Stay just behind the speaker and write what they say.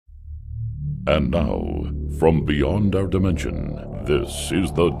And now, from beyond our dimension, this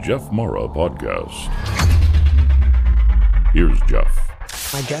is the Jeff Mara Podcast. Here's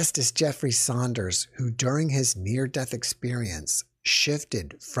Jeff. My guest is Jeffrey Saunders, who during his near-death experience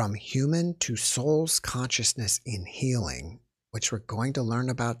shifted from human to soul's consciousness in healing, which we're going to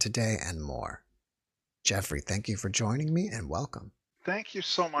learn about today and more. Jeffrey, thank you for joining me and welcome. Thank you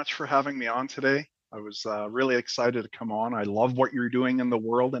so much for having me on today. I was really excited to come on. I love what you're doing in the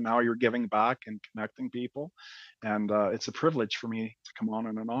world, and now you're giving back and connecting people. And it's a privilege for me to come on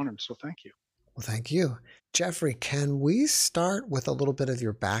and an honor. So thank you. Well, thank you. Jeffrey, can we start with a little bit of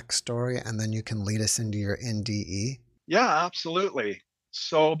your backstory and then you can lead us into your NDE? Yeah, absolutely.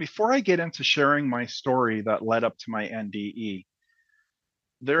 So before I get into sharing my story that led up to my NDE,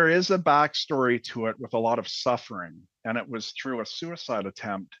 there is a backstory to it with a lot of suffering. And it was through a suicide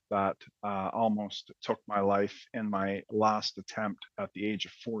attempt that almost took my life in my last attempt at the age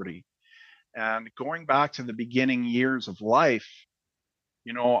of 40. And going back to the beginning years of life,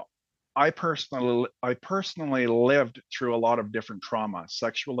 you know, I personally lived through a lot of different trauma,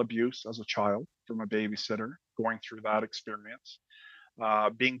 sexual abuse as a child from a babysitter, going through that experience,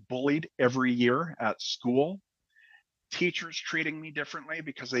 being bullied every year at school, teachers treating me differently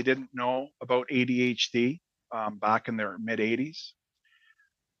because they didn't know about ADHD back in their mid 80s.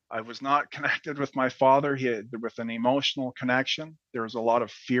 I was not connected with my father with an emotional connection. There was a lot of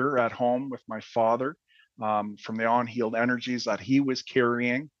fear at home with my father from the unhealed energies that he was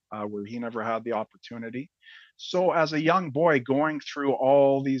carrying, where he never had the opportunity. So as a young boy going through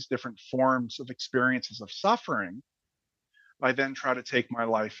all these different forms of experiences of suffering, I then tried to take my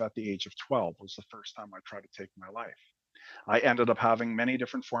life at the age of 12 was the first time I tried to take my life. I ended up having many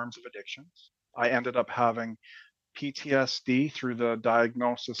different forms of addictions. I ended up having PTSD through the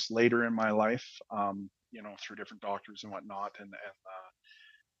diagnosis later in my life, through different doctors and whatnot, and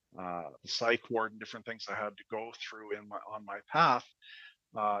the psych ward and different things I had to go through on my path.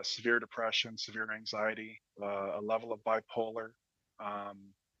 Severe depression, severe anxiety, a level of bipolar.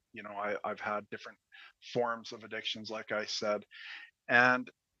 I've had different forms of addictions, like I said, and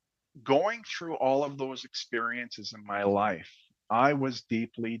going through all of those experiences in my life, I was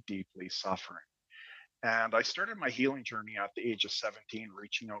deeply, deeply suffering. And I started my healing journey at the age of 17,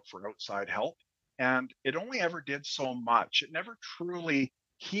 reaching out for outside help. And it only ever did so much. It never truly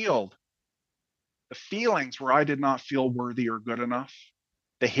healed the feelings where I did not feel worthy or good enough.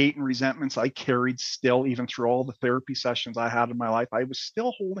 The hate and resentments I carried still, even through all the therapy sessions I had in my life, I was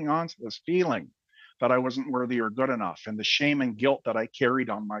still holding on to this feeling that I wasn't worthy or good enough, and the shame and guilt that I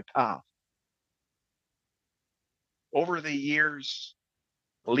carried on my path. Over the years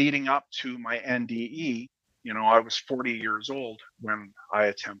leading up to my NDE, I was 40 years old when I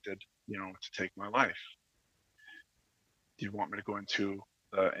attempted, to take my life. Do you want me to go into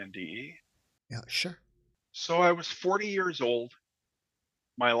the NDE? Yeah, sure. So I was 40 years old,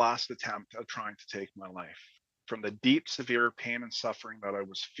 my last attempt at trying to take my life, from the deep, severe pain and suffering that I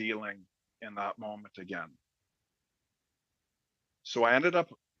was feeling in that moment again. So I ended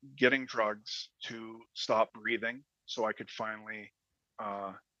up getting drugs to stop breathing so I could finally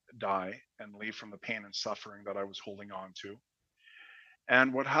die and leave from the pain and suffering that I was holding on to.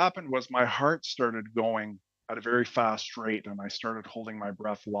 And what happened was my heart started going at a very fast rate, and I started holding my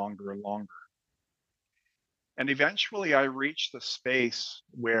breath longer and longer. And eventually I reached the space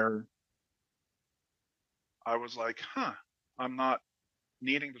where I was like, I'm not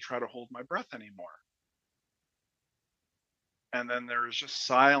needing to try to hold my breath anymore. And then there was just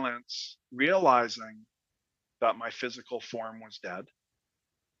silence, realizing that my physical form was dead,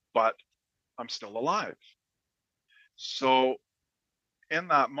 but I'm still alive. So in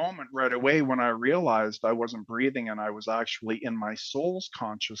that moment right away, when I realized I wasn't breathing and I was actually in my soul's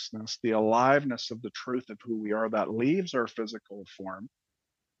consciousness, the aliveness of the truth of who we are that leaves our physical form,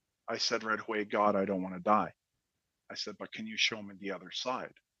 I said right away, God, I don't want to die. I said, but can you show me the other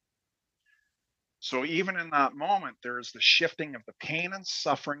side? So even in that moment, there is the shifting of the pain and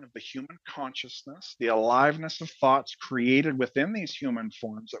suffering of the human consciousness, the aliveness of thoughts created within these human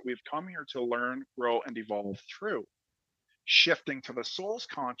forms that we've come here to learn, grow, and evolve through. Shifting to the soul's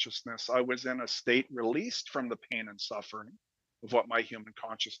consciousness, I was in a state released from the pain and suffering of what my human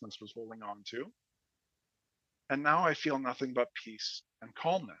consciousness was holding on to. And now I feel nothing but peace and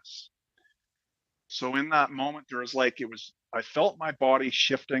calmness. So in that moment, I felt my body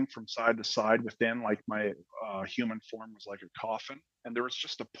shifting from side to side within, like my human form was like a coffin. And there was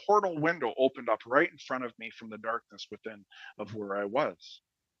just a portal window opened up right in front of me from the darkness within of where I was.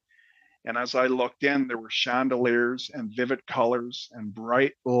 And as I looked in, there were chandeliers and vivid colors and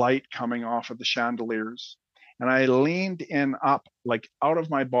bright light coming off of the chandeliers. And I leaned in up, like out of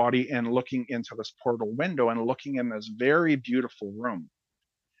my body and looking into this portal window and looking in this very beautiful room.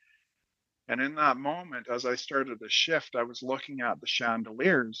 And in that moment, as I started to shift, I was looking at the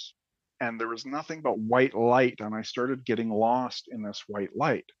chandeliers and there was nothing but white light. And I started getting lost in this white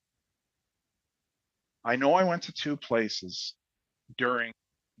light. I know I went to two places during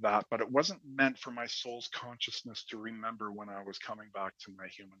that, but it wasn't meant for my soul's consciousness to remember when I was coming back to my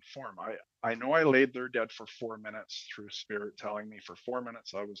human form. I know I laid there dead for 4 minutes through spirit telling me for 4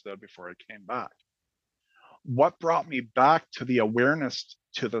 minutes I was dead before I came back. What brought me back to the awareness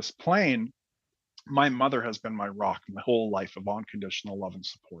to this plane? My mother has been my rock my whole life of unconditional love and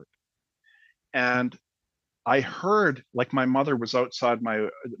support. And I heard like my mother was outside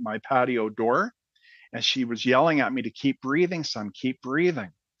my patio door and she was yelling at me to keep breathing, son, keep breathing.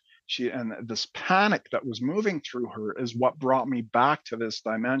 And this panic that was moving through her is what brought me back to this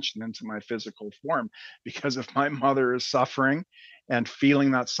dimension into my physical form. Because if my mother is suffering and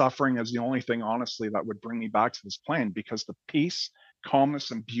feeling that suffering is the only thing, honestly, that would bring me back to this plane, because the peace,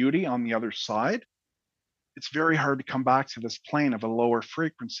 calmness, and beauty on the other side, it's very hard to come back to this plane of a lower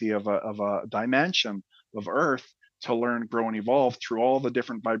frequency of a dimension of earth to learn, grow, and evolve through all the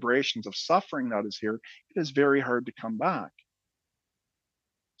different vibrations of suffering that is here. It is very hard to come back.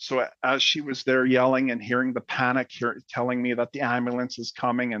 So as she was there yelling and hearing the panic, telling me that the ambulance is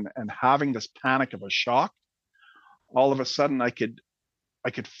coming and having this panic of a shock, all of a sudden I could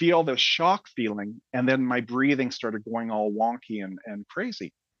feel this shock feeling, and then my breathing started going all wonky and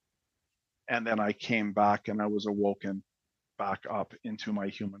crazy. And then I came back and I was awoken back up into my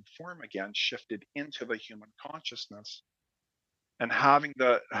human form again, shifted into the human consciousness. And having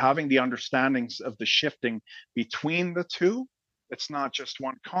the understandings of the shifting between the two, it's not just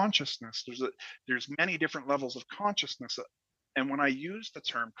one consciousness. There's many different levels of consciousness. And when I use the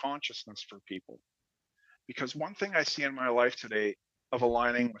term consciousness for people, because one thing I see in my life today of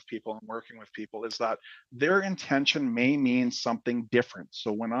aligning with people and working with people is that their intention may mean something different.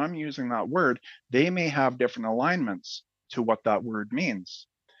 So when I'm using that word, they may have different alignments to what that word means.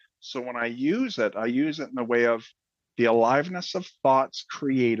 So when I use it in the way of the aliveness of thoughts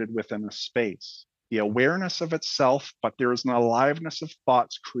created within a space, the awareness of itself, but there is an aliveness of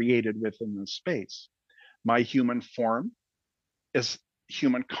thoughts created within the space. My human form is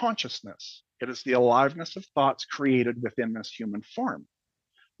human consciousness. It is the aliveness of thoughts created within this human form.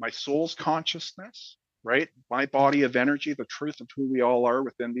 My soul's consciousness, right? My body of energy, the truth of who we all are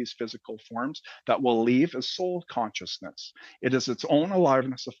within these physical forms that will leave is soul consciousness. It is its own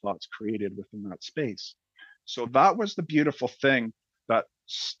aliveness of thoughts created within that space. So that was the beautiful thing that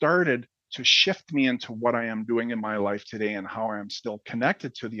started to shift me into what I am doing in my life today and how I am still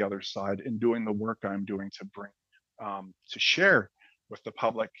connected to the other side and doing the work I'm doing to bring, to share with the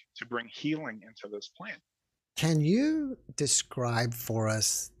public, to bring healing into this plane. Can you describe for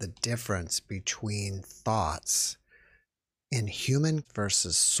us the difference between thoughts in human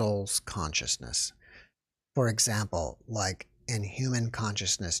versus soul's consciousness? For example, like in human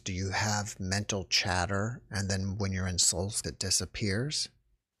consciousness, do you have mental chatter and then when you're in soul's it disappears?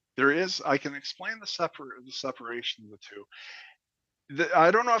 There is, I can explain the separation of the two. I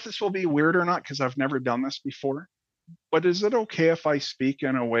don't know if this will be weird or not because I've never done this before, but is it okay if I speak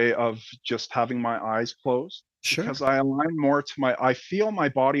in a way of just having my eyes closed? Sure. Because I align more to I feel my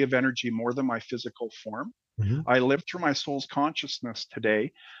body of energy more than my physical form. Mm-hmm. I live through my soul's consciousness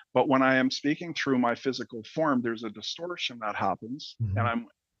today, but when I am speaking through my physical form, there's a distortion that happens, Mm-hmm. and I'm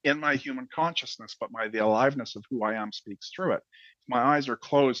in my human consciousness, but the aliveness of who I am speaks through it. If my eyes are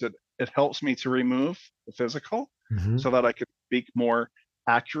closed, it helps me to remove the physical Mm-hmm. so that I can speak more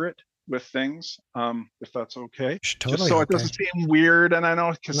accurate with things, if that's okay. Totally just so okay. it doesn't seem weird. And I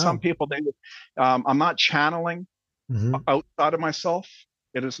know because No. some people, I'm not channeling Mm-hmm. outside of myself.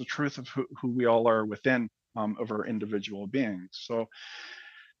 It is the truth of who we all are within of our individual beings. So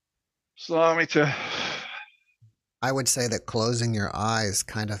allow me to. I would say that closing your eyes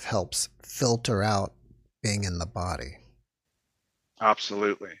kind of helps filter out being in the body.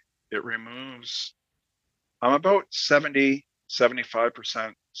 Absolutely. It removes, I'm about 75%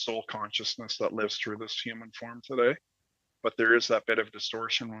 soul consciousness that lives through this human form today. But there is that bit of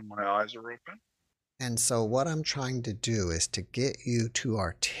distortion when my eyes are open. And so what I'm trying to do is to get you to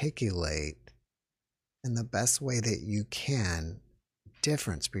articulate in the best way that you can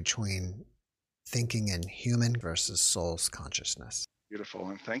difference between thinking in human versus soul's consciousness. Beautiful.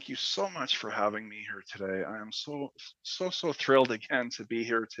 And thank you so much for having me here today. I am so thrilled again to be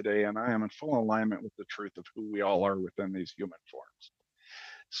here today. And I am in full alignment with the truth of who we all are within these human forms.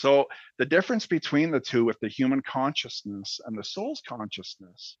 So the difference between the two with the human consciousness and the soul's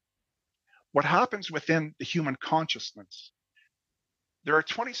consciousness, what happens within the human consciousness. There are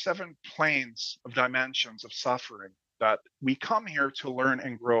 27 planes of dimensions of suffering that we come here to learn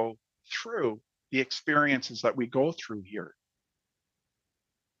and grow through the experiences that we go through here.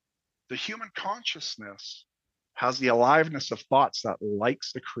 The human consciousness has the aliveness of thoughts that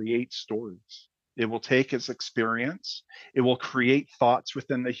likes to create stories. It will take its experience, it will create thoughts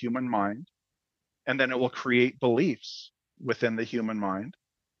within the human mind, and then it will create beliefs within the human mind.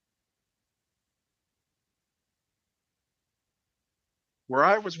 Where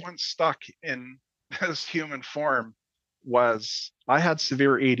I was once stuck in this human form was I had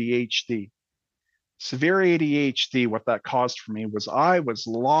severe ADHD. Severe ADHD, what that caused for me was I was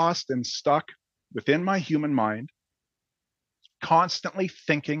lost and stuck within my human mind, constantly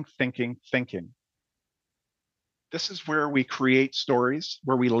thinking. This is where we create stories,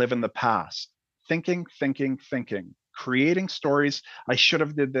 where we live in the past. Thinking, creating stories. I should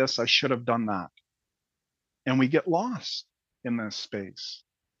have did this, I should have done that. And we get lost in this space.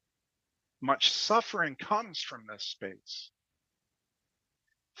 Much suffering comes from this space.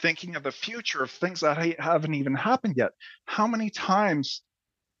 Thinking of the future, of things that haven't even happened yet. How many times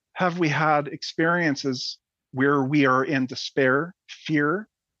have we had experiences where we are in despair, fear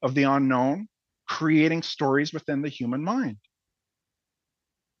of the unknown, creating stories within the human mind?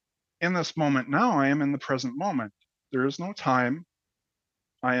 In this moment now, I am in the present moment. There is no time.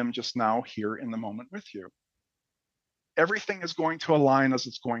 I am just now here in the moment with you. Everything is going to align as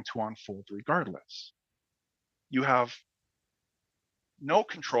it's going to unfold regardless. You have no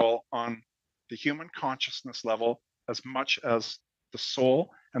control on the human consciousness level as much as the soul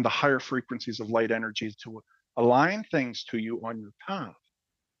and the higher frequencies of light energy to align things to you on your path.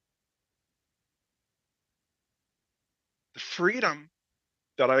 The freedom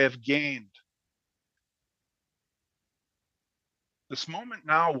that I have gained, this moment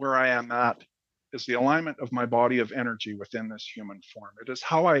now where I am at, is the alignment of my body of energy within this human form. It is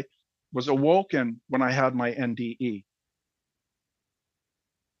how I was awoken when I had my NDE.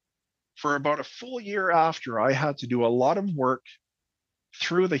 For about a full year after, I had to do a lot of work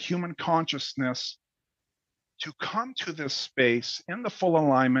through the human consciousness to come to this space in the full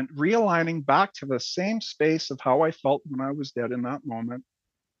alignment, realigning back to the same space of how I felt when I was dead in that moment,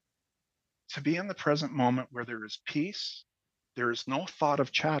 to be in the present moment where there is peace, there is no thought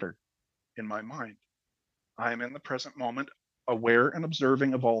of chatter in my mind. I am in the present moment, aware and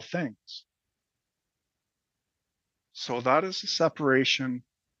observing of all things. So that is the separation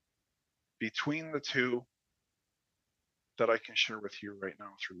between the two that I can share with you right now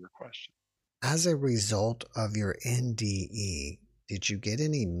through your question. As a result of your NDE, did you get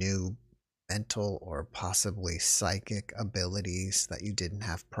any new mental or possibly psychic abilities that you didn't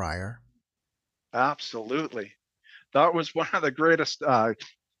have prior? Absolutely. That was one of the greatest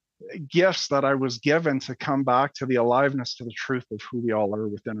gifts that I was given, to come back to the aliveness, to the truth of who we all are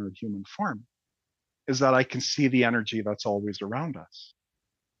within our human form, is that I can see the energy that's always around us.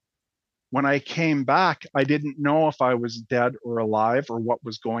 When I came back, I didn't know if I was dead or alive or what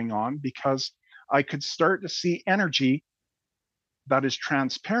was going on, because I could start to see energy that is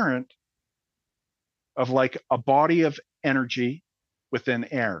transparent, of like a body of energy within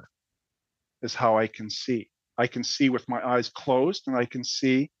air, is how I can see. I can see with my eyes closed, and I can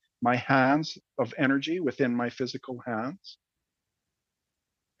see my hands of energy within my physical hands.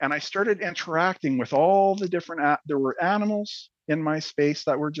 And I started interacting with all the different, there were animals in my space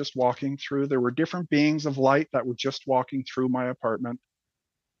that were just walking through. There were different beings of light that were just walking through my apartment.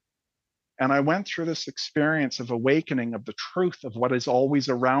 And I went through this experience of awakening of the truth of what is always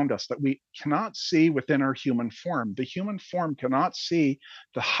around us, that we cannot see within our human form. The human form cannot see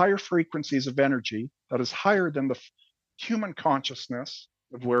the higher frequencies of energy that is higher than the human consciousness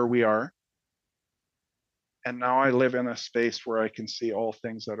of where we are. And now I live in a space where I can see all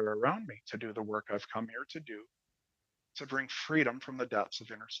things that are around me, to do the work I've come here to do, to bring freedom from the depths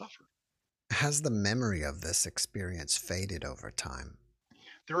of inner suffering. Has the memory of this experience faded over time?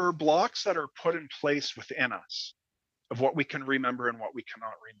 There are blocks that are put in place within us of what we can remember and what we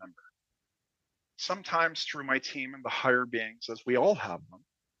cannot remember. Sometimes through my team and the higher beings, as we all have them,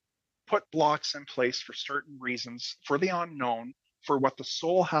 put blocks in place for certain reasons, for the unknown, for what the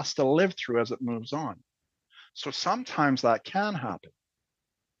soul has to live through as it moves on. So sometimes that can happen.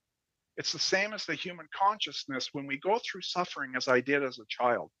 It's the same as the human consciousness when we go through suffering, as I did as a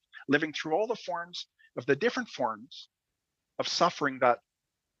child, living through all the forms of the different forms of suffering that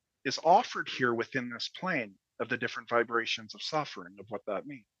is offered here within this plane, of the different vibrations of suffering, of what that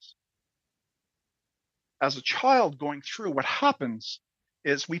means. As a child going through, what happens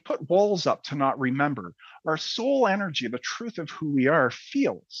is we put walls up to not remember. Our soul energy, the truth of who we are,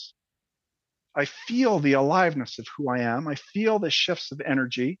 feels. I feel the aliveness of who I am. I feel the shifts of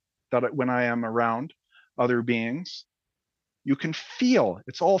energy when I am around other beings. You can feel,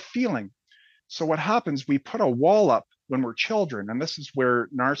 it's all feeling. So what happens, we put a wall up when we're children, and this is where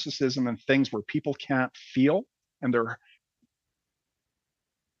narcissism and things where people can't feel and they're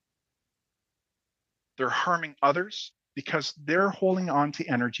harming others because they're holding on to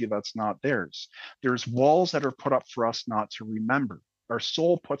energy that's not theirs. There's walls that are put up for us not to remember. Our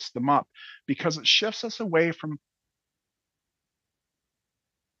soul puts them up because it shifts us away from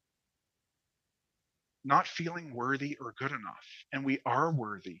not feeling worthy or good enough. And we are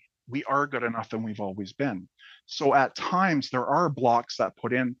worthy. We are good enough, and we've always been. So at times there are blocks that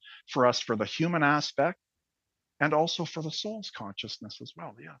put in for us for the human aspect and also for the soul's consciousness as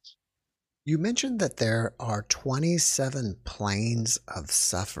well. Yes. You mentioned that there are 27 planes of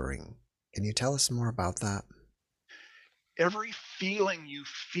suffering. Can you tell us more about that? Every feeling you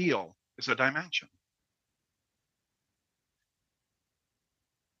feel is a dimension.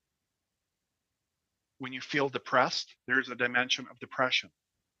 When you feel depressed, there's a dimension of depression.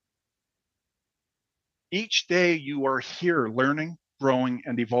 Each day you are here learning, growing,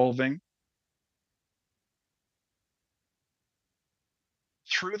 and evolving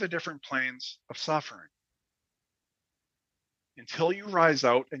through the different planes of suffering. Until you rise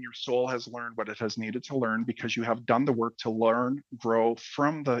out and your soul has learned what it has needed to learn because you have done the work to learn, grow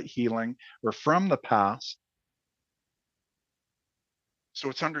from the healing or from the past. So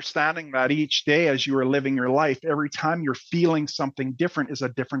it's understanding that each day as you are living your life, every time you're feeling something different is a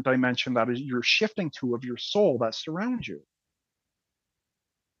different dimension that is you're shifting to of your soul that surrounds you.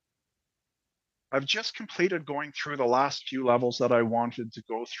 I've just completed going through the last few levels that I wanted to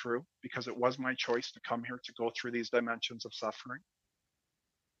go through because it was my choice to come here to go through these dimensions of suffering.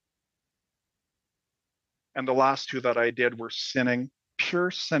 And the last two that I did were sinning,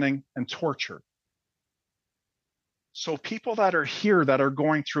 pure sinning, and torture. So people that are here that are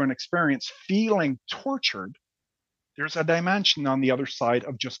going through an experience feeling tortured, there's a dimension on the other side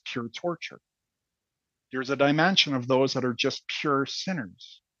of just pure torture. There's a dimension of those that are just pure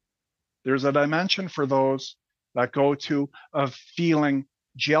sinners. There's a dimension for those that go to of feeling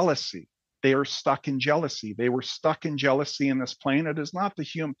jealousy. They are stuck in jealousy. They were stuck in jealousy in this plane. It is not the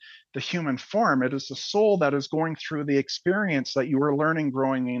human form. It is the soul that is going through the experience that you are learning,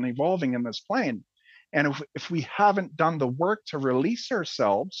 growing, and evolving in this plane. And if we haven't done the work to release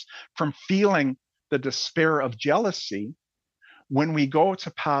ourselves from feeling the despair of jealousy, when we go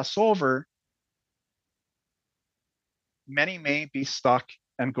to pass over, many may be stuck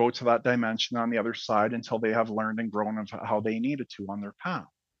and go to that dimension on the other side until they have learned and grown of how they needed to on their path.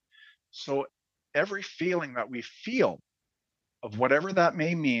 So every feeling that we feel of whatever that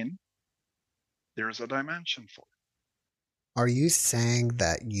may mean, there's a dimension for it. Are you saying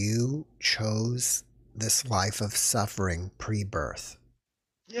that you chose this life of suffering pre-birth?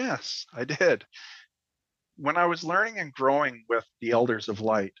 Yes, I did. When I was learning and growing with the Elders of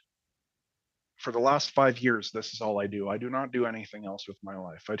Light, for the last 5 years, this is all I do. I do not do anything else with my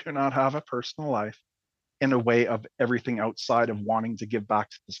life. I do not have a personal life in a way of everything outside of wanting to give back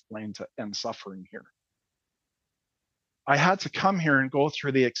to this plane to end suffering here. I had to come here and go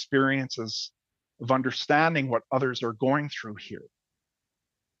through the experiences of understanding what others are going through here.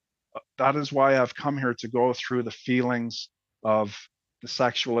 That is why I've come here to go through the feelings of the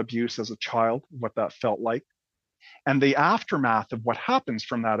sexual abuse as a child, what that felt like, and the aftermath of what happens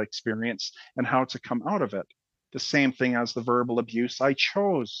from that experience and how to come out of it. The same thing as the verbal abuse. I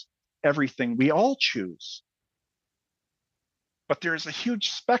chose everything. We all choose. But there's a huge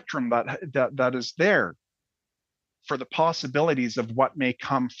spectrum that is there for the possibilities of what may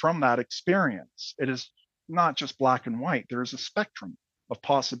come from that experience. It is not just black and white. There is a spectrum of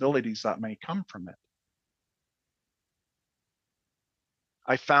possibilities that may come from it.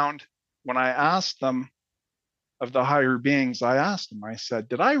 I found when I asked them of the higher beings, I asked them, I said,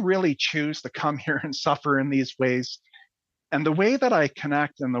 did I really choose to come here and suffer in these ways? And the way that I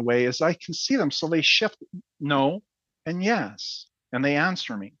connect in the way is I can see them. So they shift no and yes, and they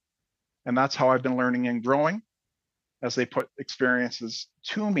answer me. And that's how I've been learning and growing as they put experiences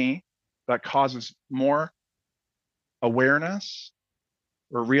to me that causes more awareness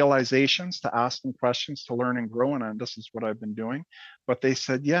or realizations to ask them questions to learn and grow. And this is what I've been doing. But they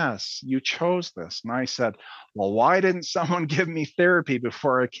said, yes, you chose this. And I said, well, why didn't someone give me therapy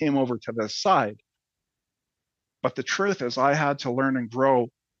before I came over to this side? But the truth is I had to learn and grow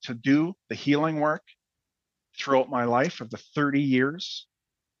to do the healing work throughout my life of the 30 years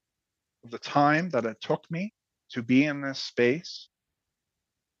of the time that it took me to be in this space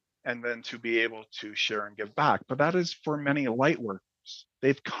and then to be able to share and give back. But that is for many light work. souls.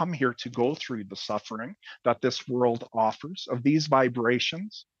 They've come here to go through the suffering that this world offers of these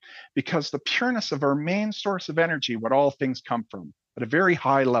vibrations, because the pureness of our main source of energy, what all things come from, at a very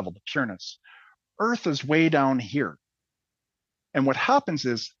high level, the pureness, Earth is way down here. And what happens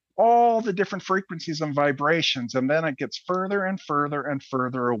is all the different frequencies and vibrations, and then it gets further and further and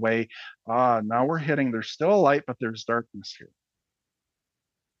further away. Now we're hitting, there's still light, but there's darkness here.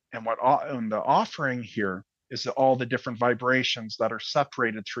 And the offering here is all the different vibrations that are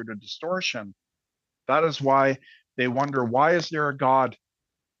separated through the distortion. That is why they wonder, why is there a God?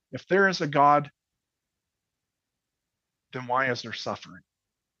 If there is a God, then why is there suffering?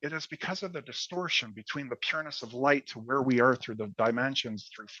 It is because of the distortion between the pureness of light to where we are through the dimensions,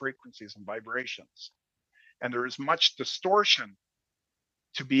 through frequencies and vibrations. And there is much distortion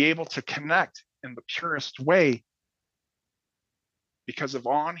to be able to connect in the purest way, because of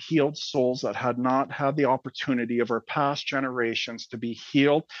unhealed souls that had not had the opportunity of our past generations to be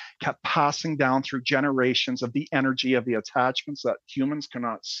healed, kept passing down through generations of the energy of the attachments that humans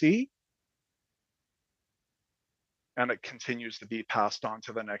cannot see. And it continues to be passed on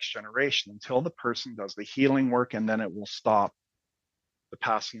to the next generation until the person does the healing work, and then it will stop the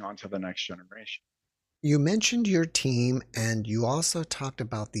passing on to the next generation. You mentioned your team, and you also talked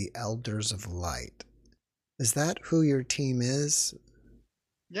about the Elders of Light. Is that who your team is?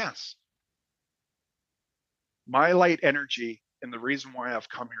 Yes. My light energy, and the reason why I've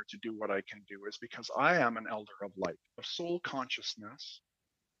come here to do what I can do, is because I am an elder of light, of soul consciousness.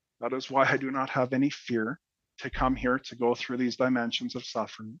 That is why I do not have any fear to come here to go through these dimensions of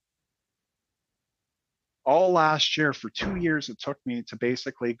suffering. All last year, for 2 years, it took me to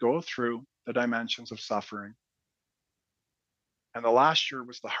basically go through the dimensions of suffering. And the last year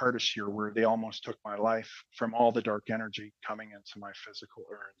was the hardest year, where they almost took my life, from all the dark energy coming into my physical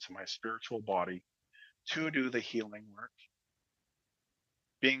or into my spiritual body to do the healing work.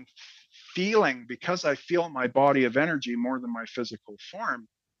 Feeling, because I feel my body of energy more than my physical form,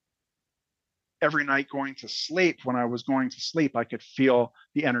 every night going to sleep, when I was going to sleep, I could feel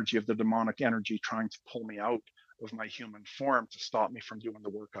the energy of the demonic energy trying to pull me out of my human form to stop me from doing the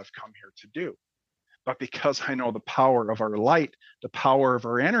work I've come here to do. But because I know the power of our light, the power of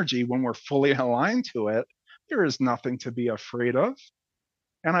our energy, when we're fully aligned to it, there is nothing to be afraid of.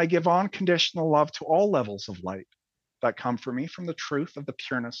 And I give unconditional love to all levels of light that come from me, from the truth of the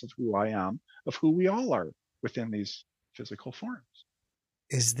pureness of who I am, of who we all are within these physical forms.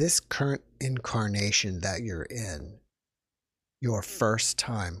 Is this current incarnation that you're in your first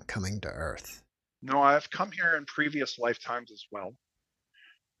time coming to Earth? No, I've come here in previous lifetimes as well.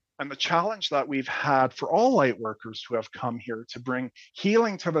 And the challenge that we've had for all light workers who have come here to bring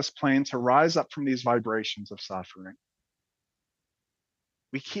healing to this plane, to rise up from these vibrations of suffering,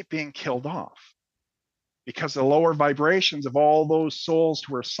 we keep being killed off. Because the lower vibrations of all those souls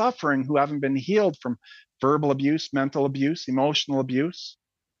who are suffering, who haven't been healed from verbal abuse, mental abuse, emotional abuse,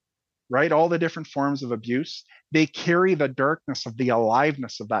 right? All the different forms of abuse, they carry the darkness of the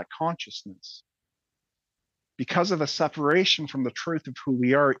aliveness of that consciousness. Because of the separation from the truth of who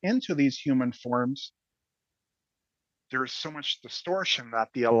we are into these human forms, there is so much distortion that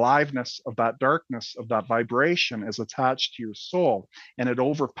the aliveness of that darkness, of that vibration, is attached to your soul, and it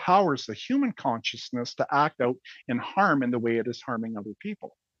overpowers the human consciousness to act out in harm in the way it is harming other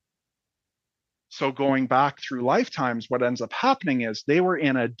people. So going back through lifetimes, what ends up happening is they were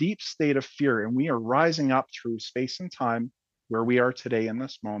in a deep state of fear, and we are rising up through space and time where we are today in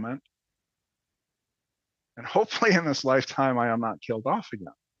this moment. And hopefully in this lifetime, I am not killed off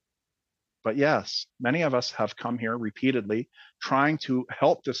again. But yes, many of us have come here repeatedly trying to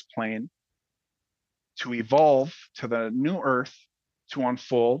help this plane to evolve to the new Earth, to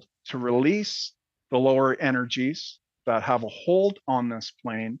unfold, to release the lower energies that have a hold on this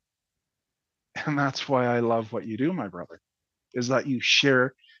plane. And that's why I love what you do, my brother, is that you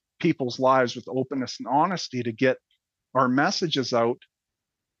share people's lives with openness and honesty to get our messages out,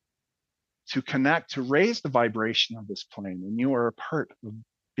 to connect, to raise the vibration of this plane. And you are a part of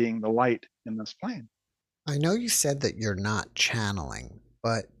being the light in this plane. I know you said that you're not channeling,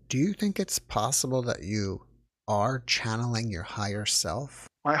 but do you think it's possible that you are channeling your higher self?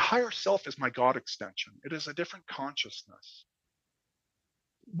 My higher self is my God extension. It is a different consciousness.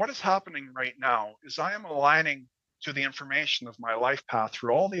 What is happening right now is I am aligning to the information of my life path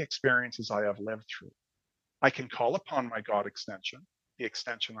through all the experiences I have lived through. I can call upon my God extension, the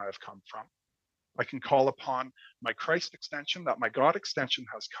extension I have come from. I can call upon my Christ extension that my God extension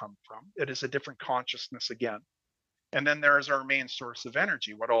has come from. It is a different consciousness again. And then there is our main source of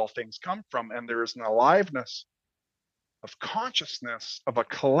energy, what all things come from. And there is an aliveness of consciousness of a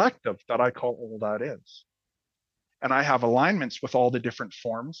collective that I call all that is. and I have alignments with all the different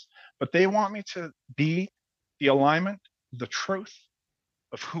forms, but they want me to be the alignment, the truth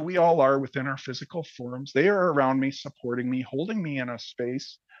of who we all are within our physical forms. They are around me, supporting me, holding me in a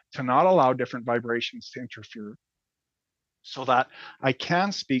space to not allow different vibrations to interfere so that I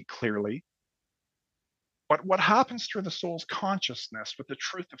can speak clearly. But what happens through the soul's consciousness with the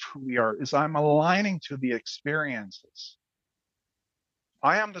truth of who we are is I'm aligning to the experiences.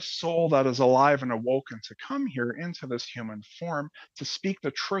 I am the soul that is alive and awoken to come here into this human form to speak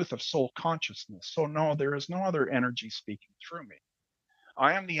the truth of soul consciousness. So, no, there is no other energy speaking through me.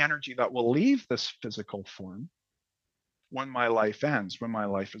 I am the energy that will leave this physical form when my life ends, when my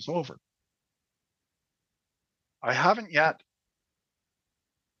life is over. I haven't yet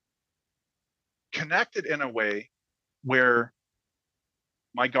connected in a way where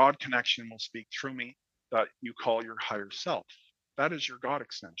my God connection will speak through me that you call your higher self. That is your God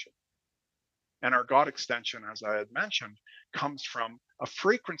extension. And our God extension, as I had mentioned, comes from a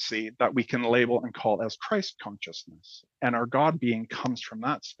frequency that we can label and call as Christ consciousness. And our God being comes from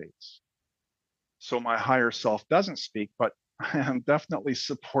that space. So my higher self doesn't speak, but I am definitely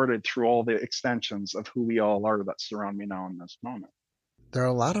supported through all the extensions of who we all are that surround me now in this moment. There are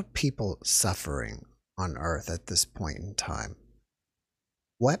a lot of people suffering on Earth at this point in time.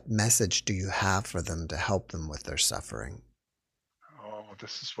 What message do you have for them to help them with their suffering? Oh,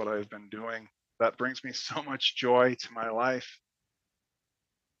 this is what I've been doing. That brings me so much joy to my life.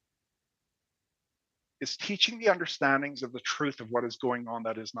 Is teaching the understandings of the truth of what is going on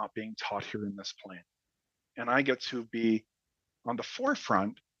that is not being taught here in this plane. And I get to be on the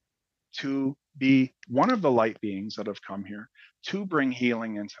forefront to be one of the light beings that have come here to bring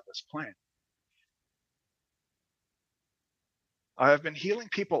healing into this plane. I have been healing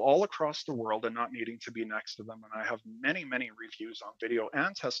people all across the world and not needing to be next to them. And I have many, many reviews on video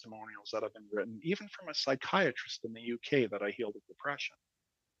and testimonials that have been written, even from a psychiatrist in the UK that I healed of depression.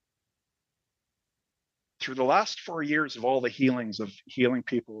 Through the last 4 years of all the healings of healing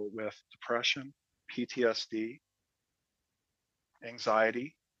people with depression, PTSD,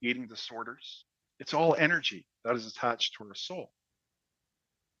 anxiety, eating disorders, it's all energy that is attached to our soul.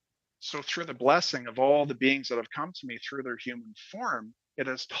 So through the blessing of all the beings that have come to me through their human form, it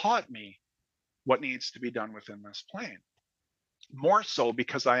has taught me what needs to be done within this plane. More so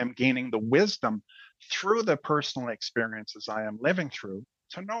because I am gaining the wisdom through the personal experiences I am living through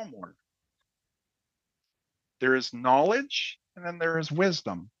to know more. There is knowledge and then there is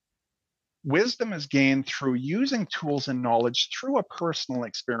wisdom. Wisdom is gained through using tools and knowledge through a personal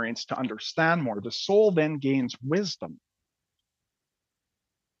experience to understand more. The soul then gains wisdom.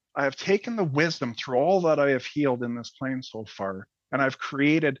 I have taken the wisdom through all that I have healed in this plane so far, and I've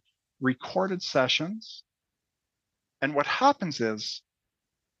created recorded sessions. And what happens is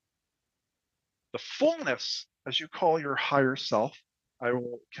the fullness, as you call your higher self,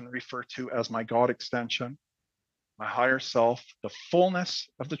 can refer to as my God extension, my higher self, the fullness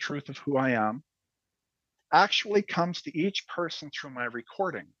of the truth of who I am, actually comes to each person through my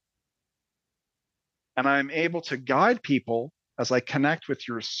recording. And I'm able to guide people as I connect with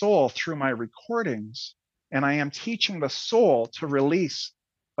your soul through my recordings, and I am teaching the soul to release,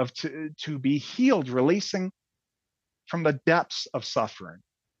 to be healed, releasing from the depths of suffering.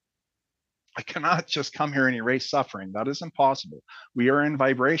 I cannot just come here and erase suffering. That is impossible. We are in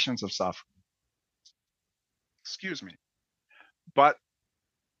vibrations of suffering. Excuse me. But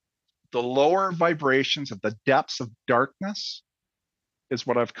the lower vibrations of the depths of darkness is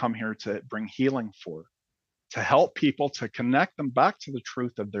what I've come here to bring healing for. To help people to connect them back to the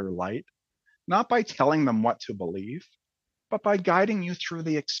truth of their light, not by telling them what to believe, but by guiding you through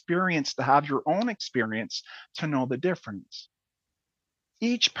the experience to have your own experience to know the difference.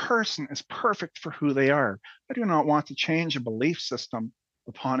 Each person is perfect for who they are. I do not want to change a belief system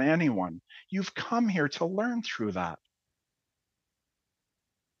upon anyone. You've come here to learn through that.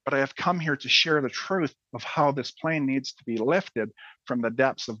 But I have come here to share the truth of how this plane needs to be lifted from the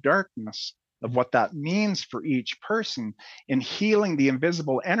depths of darkness, of what that means for each person in healing the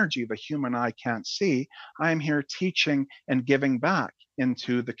invisible energy the human eye can't see. I am here teaching and giving back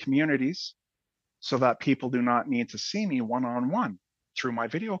into the communities so that people do not need to see me one-on-one through my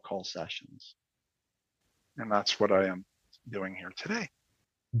video call sessions. And that's what I am doing here today.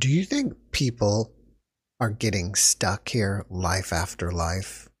 Do you think people are getting stuck here life after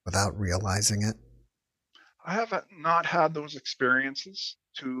life without realizing it? I have not had those experiences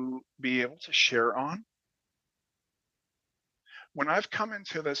to be able to share on. When I've come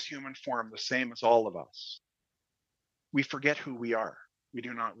into this human form, the same as all of us, we forget who we are. We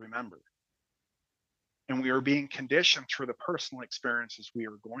do not remember. And we are being conditioned through the personal experiences we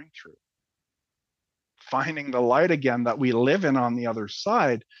are going through. finding the light again that we live in on the other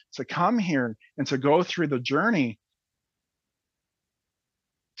side, to come here and to go through the journey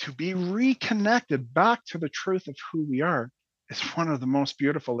to be reconnected back to the truth of who we are is one of the most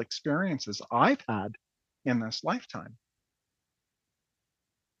beautiful experiences I've had in this lifetime.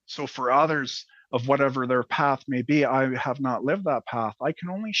 So for others, of whatever their path may be, I have not lived that path. I can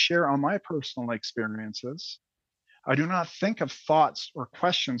only share on my personal experiences. I do not think of thoughts or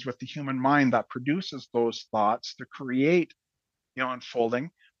questions with the human mind that produces those thoughts to create the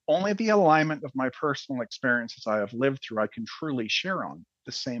unfolding. Only the alignment of my personal experiences I have lived through I can truly share on,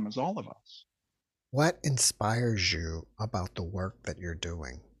 the same as all of us. What inspires you about the work that you're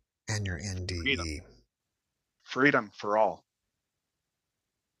doing and your Freedom. NDE? Freedom for all.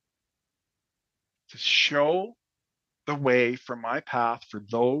 To show the way for my path for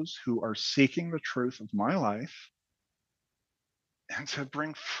those who are seeking the truth of my life, and to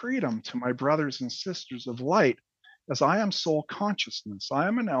bring freedom to my brothers and sisters of light, as I am soul consciousness. I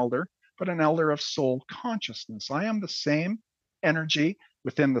am an elder, but an elder of soul consciousness. I am the same energy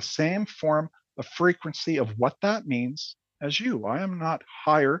within the same form of frequency of what that means as you. I am not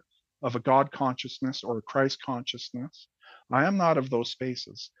higher of a God consciousness or a Christ consciousness. I am not of those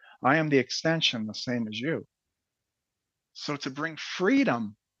spaces. I am the extension, the same as you. So to bring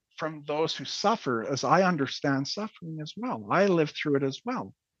freedom from those who suffer, as I understand suffering as well, I live through it as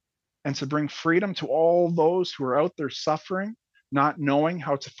well. And to bring freedom to all those who are out there suffering, not knowing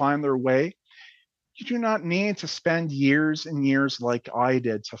how to find their way. You do not need to spend years and years like I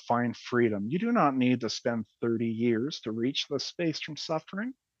did to find freedom. You do not need to spend 30 years to reach the space from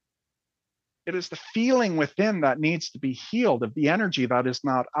suffering. It is the feeling within that needs to be healed of the energy that is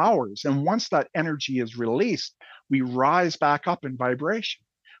not ours. And once that energy is released, we rise back up in vibration.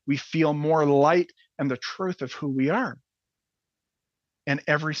 We feel more light and the truth of who we are. And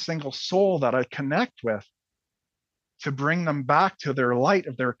every single soul that I connect with, to bring them back to their light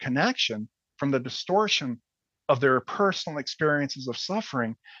of their connection from the distortion of their personal experiences of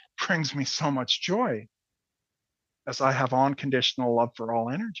suffering, brings me so much joy, as I have unconditional love for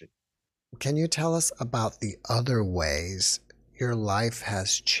all energy. Can you tell us about the other ways your life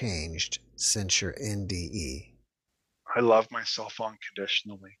has changed since your NDE? I love myself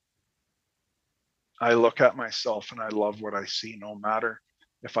unconditionally. I look at myself and I love what I see, no matter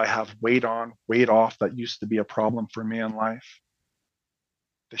if I have weight on, weight off that used to be a problem for me in life.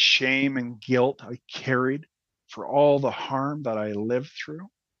 The shame and guilt I carried for all the harm that I lived through.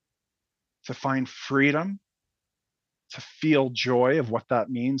 To find freedom, to feel joy of what that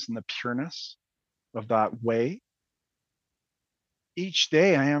means and the pureness of that way. Each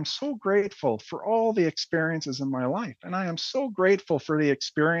day, I am so grateful for all the experiences in my life, and I am so grateful for the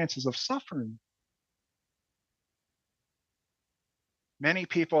experiences of suffering. Many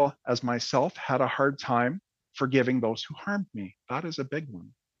people, as myself, had a hard time forgiving those who harmed me. That is a big one.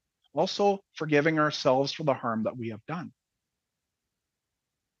 Also, forgiving ourselves for the harm that we have done.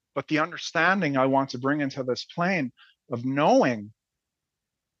 But the understanding I want to bring into this plane of knowing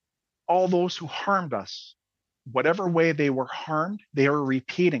all those who harmed us, whatever way they were harmed, they are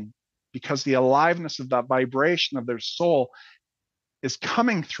repeating, because the aliveness of that vibration of their soul is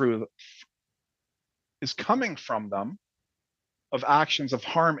coming from them, of actions of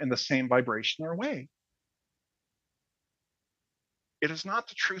harm in the same vibration or way. It is not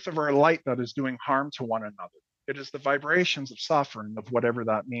the truth of our light that is doing harm to one another. It is the vibrations of suffering, of whatever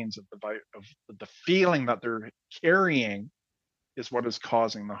that means, of the feeling that they're carrying is what is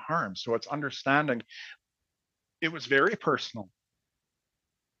causing the harm. So it's understanding. It was very personal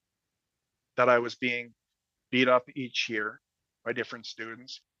that I was being beat up each year by different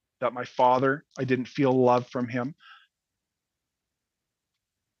students, that my father, I didn't feel love from him.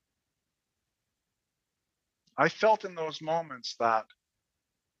 I felt in those moments that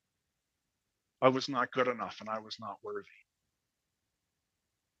I was not good enough and I was not worthy.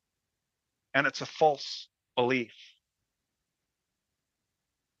 And it's a false belief.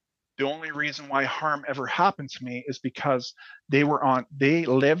 The only reason why harm ever happened to me is because they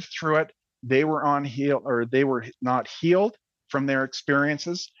lived through it. They were not healed from their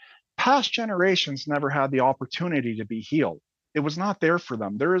experiences. Past generations never had the opportunity to be healed. It was not there for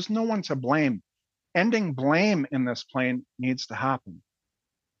them. There is no one to blame. Ending blame in this plane needs to happen.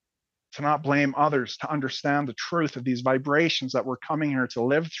 To not blame others, to understand the truth of these vibrations that we're coming here to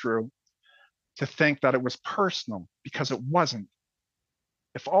live through, to think that it was personal, because it wasn't.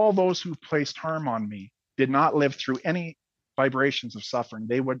 If all those who placed harm on me did not live through any vibrations of suffering,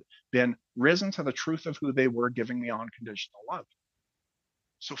 they would have been risen to the truth of who they were, giving me unconditional love.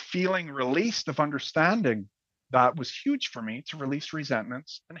 So feeling released of understanding, that was huge for me, to release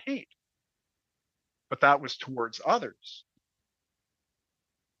resentments and hate. but that was towards others.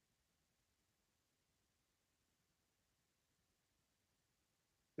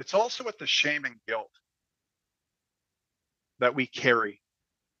 It's also with the shame and guilt that we carry.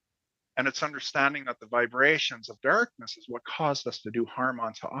 And it's understanding that the vibrations of darkness is what caused us to do harm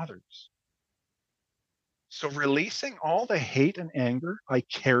onto others. So releasing all the hate and anger I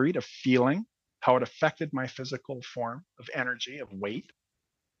carried of feeling, how it affected my physical form of energy, of weight,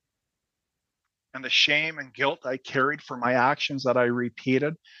 and the shame and guilt I carried for my actions that I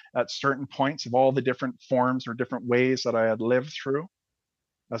repeated at certain points of all the different forms or different ways that I had lived through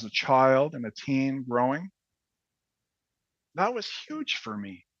as a child and a teen growing. That was huge for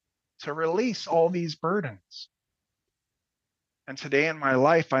me to release all these burdens. And today in my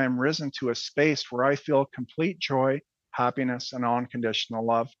life, I am risen to a space where I feel complete joy, happiness, and unconditional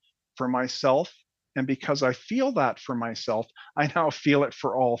love for myself. And because I feel that for myself, I now feel it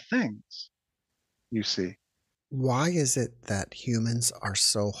for all things, you see. Why is it that humans are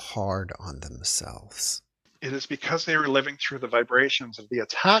so hard on themselves? It is because they are living through the vibrations of the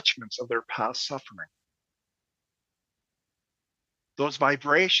attachments of their past suffering. Those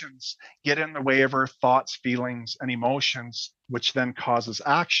vibrations get in the way of our thoughts, feelings, and emotions, which then causes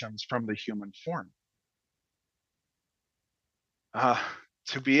actions from the human form.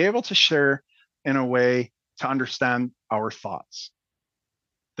 To be able to share in a way to understand our thoughts,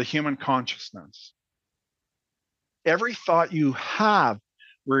 the human consciousness. Every thought you have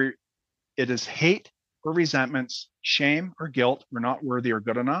where it is hate or resentments, shame or guilt, we're not worthy or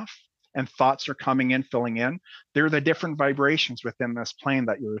good enough, and thoughts are coming in, filling in, they're the different vibrations within this plane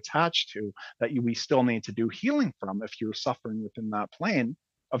that you're attached to that we still need to do healing from if you're suffering within that plane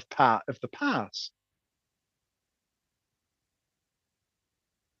of the past.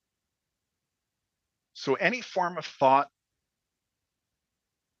 So any form of thought,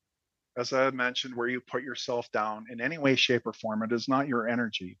 as I mentioned, where you put yourself down in any way, shape, or form, it is not your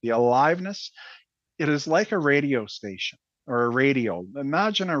energy. The aliveness, it is like a radio station or a radio.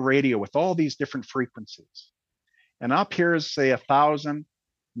 Imagine a radio with all these different frequencies. And up here is, say, 1,000,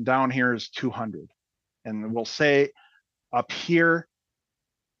 and down here is 200. And we'll say up here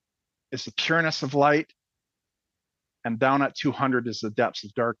is the pureness of light, and down at 200 is the depths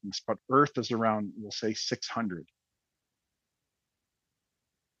of darkness. But Earth is around, we'll say, 600.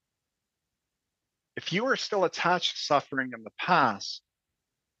 If you are still attached to suffering in the past,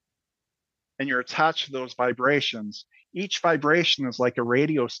 and you're attached to those vibrations, each vibration is like a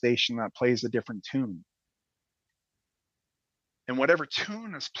radio station that plays a different tune. And whatever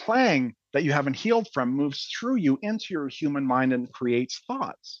tune is playing that you haven't healed from moves through you into your human mind and creates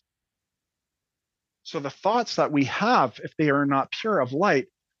thoughts. So the thoughts that we have, if they are not pure of light,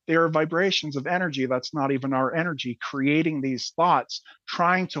 they are vibrations of energy that's not even our energy, creating these thoughts,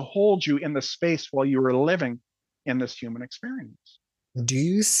 trying to hold you in the space while you are living in this human experience. Do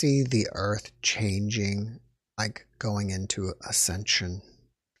you see the earth changing, like going into ascension?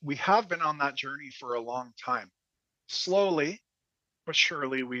 We have been on that journey for a long time. Slowly, but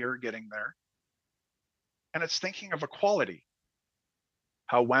surely we are getting there. And it's thinking of equality,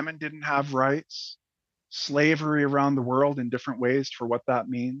 how women didn't have rights, slavery around the world in different ways for what that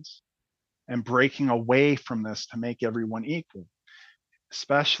means, and breaking away from this to make everyone equal.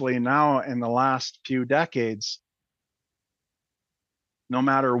 Especially now in the last few decades, no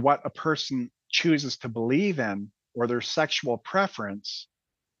matter what a person chooses to believe in or their sexual preference,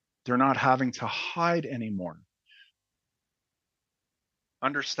 they're not having to hide anymore.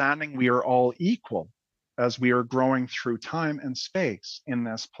 Understanding we are all equal as we are growing through time and space in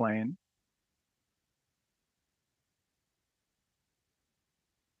this plane.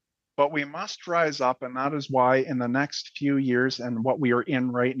 But we must rise up, and that is why in the next few years and what we are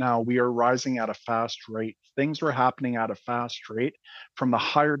in right now, we are rising at a fast rate. Things are happening at a fast rate from the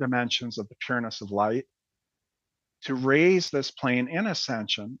higher dimensions of the pureness of light to raise this plane in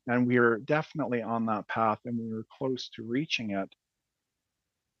ascension, and we are definitely on that path, and we are close to reaching it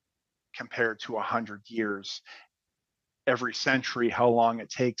compared to 100 years. Every century, how long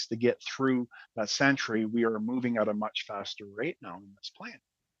it takes to get through that century, we are moving at a much faster rate now in this plane.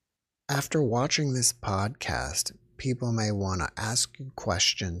 After watching this podcast, people may want to ask you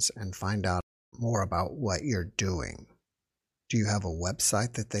questions and find out more about what you're doing. Do you have a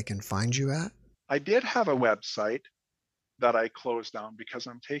website that they can find you at? I did have a website that I closed down because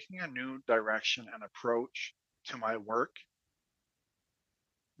I'm taking a new direction and approach to my work.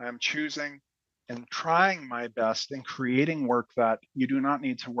 I'm choosing and trying my best in creating work that you do not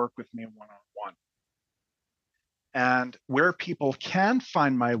need to work with me one-on-one. And where people can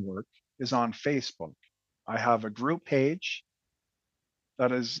find my work is on Facebook. I have a group page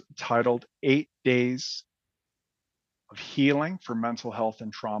that is titled 8 Days of Healing for Mental Health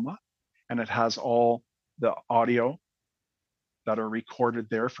and Trauma. And it has all the audio that are recorded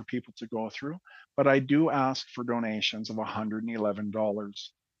there for people to go through. But I do ask for donations of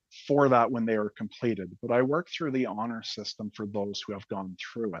 $111 for that when they are completed. But I work through the honor system for those who have gone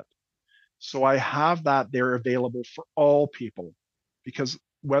through it. So I have that there available for all people, because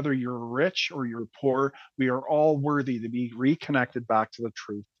whether you're rich or you're poor, we are all worthy to be reconnected back to the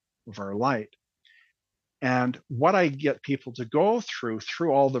truth of our light. And what I get people to go through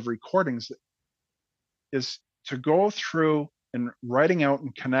all the recordings is to go through and writing out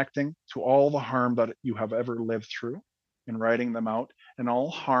and connecting to all the harm that you have ever lived through and writing them out, and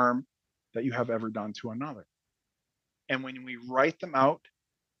all harm that you have ever done to another. And when we write them out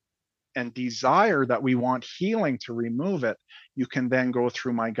and desire that we want healing to remove it, you can then go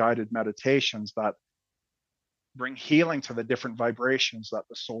through my guided meditations that bring healing to the different vibrations that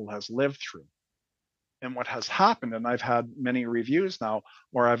the soul has lived through. And what has happened, and I've had many reviews now,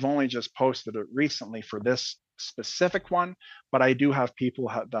 or I've only just posted it recently for this specific one, but I do have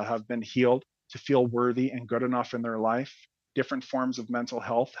people that have been healed to feel worthy and good enough in their life. Different forms of mental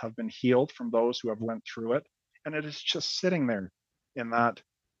health have been healed from those who have went through it, and it is just sitting there in that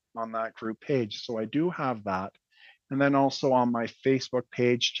on that group page. So I do have that. And then also on my Facebook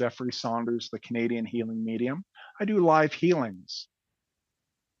page, Jeffrey Saunders, the Canadian Healing Medium, I do live healings.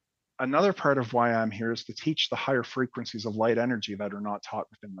 Another part of why I'm here is to teach the higher frequencies of light energy that are not taught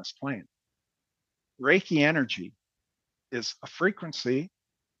within this plane. Reiki energy is a frequency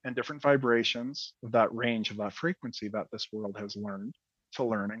and different vibrations of that range of that frequency that this world has learned to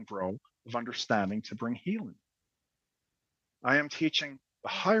learn and grow of understanding to bring healing. I am teaching the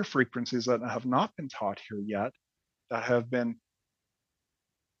higher frequencies that have not been taught here yet, that have been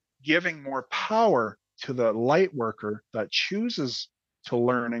giving more power to the light worker that chooses to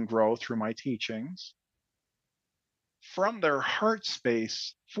learn and grow through my teachings from their heart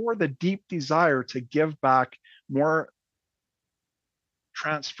space for the deep desire to give back more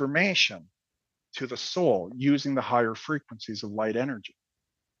transformation to the soul using the higher frequencies of light energy.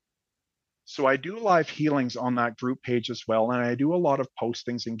 So I do live healings on that group page as well, and I do a lot of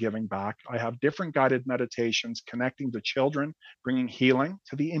postings and giving back. I have different guided meditations connecting to children, bringing healing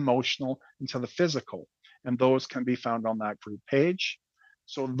to the emotional and to the physical, and those can be found on that group page.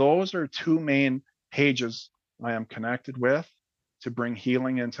 So those are two main pages I am connected with to bring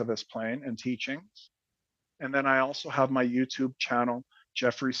healing into this plane and teachings. And then I also have my YouTube channel,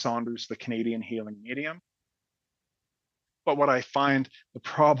 Jeffrey Saunders, the Canadian Healing Medium. But what I find the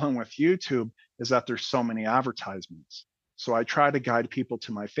problem with YouTube is that there's so many advertisements. So I try to guide people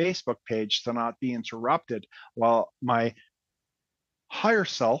to my Facebook page to not be interrupted while my higher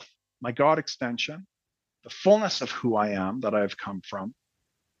self, my God extension, the fullness of who I am that I've come from,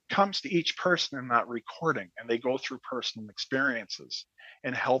 comes to each person in that recording, and they go through personal experiences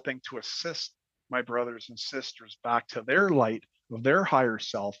and helping to assist my brothers and sisters back to their light of their higher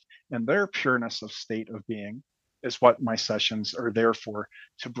self and their pureness of state of being is what my sessions are there for,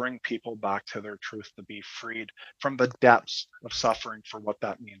 to bring people back to their truth, to be freed from the depths of suffering for what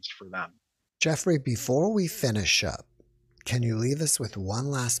that means for them. Jeffrey, before we finish up, can you leave us with one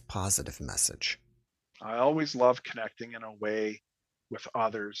last positive message? I always love connecting in a way with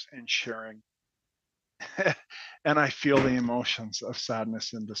others and sharing. And I feel the emotions of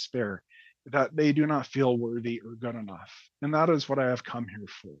sadness and despair, that they do not feel worthy or good enough. And that is what I have come here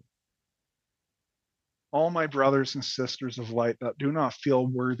for. All my brothers and sisters of light that do not feel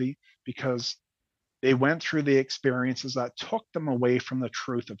worthy because they went through the experiences that took them away from the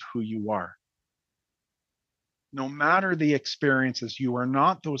truth of who you are. No matter the experiences, you are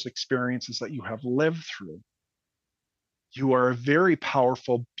not those experiences that you have lived through. You are a very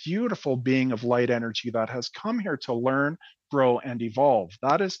powerful, beautiful being of light energy that has come here to learn, grow, and evolve.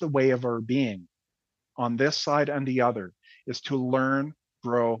 That is the way of our being on this side and the other, is to learn,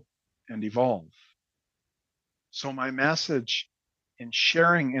 grow, and evolve. So my message in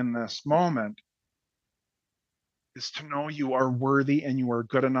sharing in this moment is to know you are worthy and you are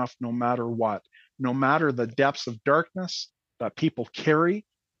good enough no matter what, no matter the depths of darkness that people carry,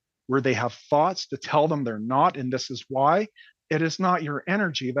 where they have thoughts to tell them they're not, and this is why. It is not your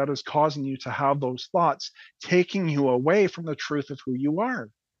energy that is causing you to have those thoughts, taking you away from the truth of who you are.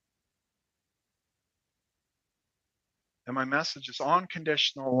 And my message is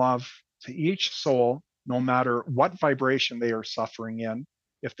unconditional love to each soul, no matter what vibration they are suffering in,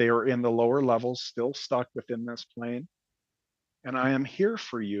 if they are in the lower levels, still stuck within this plane. And I am here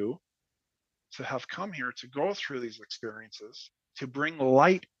for you to have come here to go through these experiences, to bring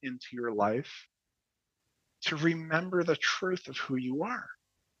light into your life, to remember the truth of who you are.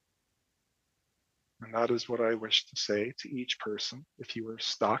 And that is what I wish to say to each person. If you are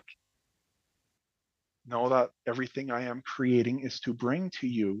stuck, know that everything I am creating is to bring to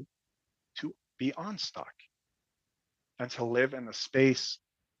you to be unstuck and to live in the space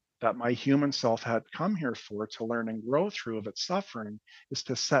that my human self had come here for, to learn and grow through of its suffering, is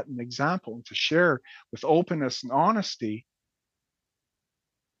to set an example and to share with openness and honesty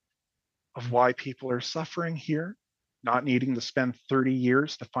of why people are suffering here, not needing to spend 30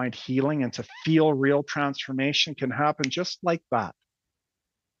 years to find healing and to feel real transformation can happen just like that.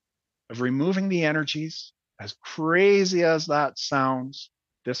 Of removing the energies, as crazy as that sounds,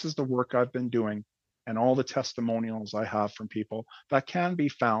 this is the work I've been doing and all the testimonials I have from people that can be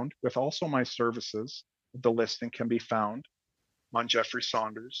found with also my services. The listing can be found on Jeffrey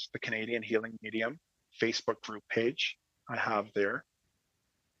Saunders, the Canadian Healing Medium Facebook group page I have there.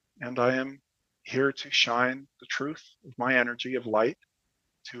 And I am here to shine the truth of my energy of light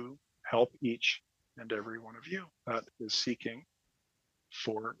to help each and every one of you that is seeking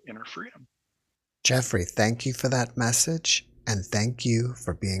for inner freedom. Jeffrey, thank you for that message, and thank you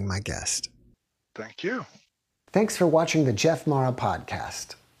for being my guest. Thank you. Thanks for watching the Jeff Mara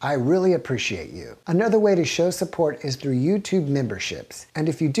podcast. I really appreciate you. Another way to show support is through YouTube memberships. And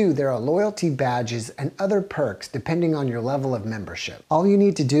if you do, there are loyalty badges and other perks depending on your level of membership. All you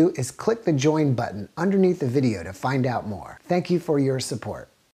need to do is click the join button underneath the video to find out more. Thank you for your support.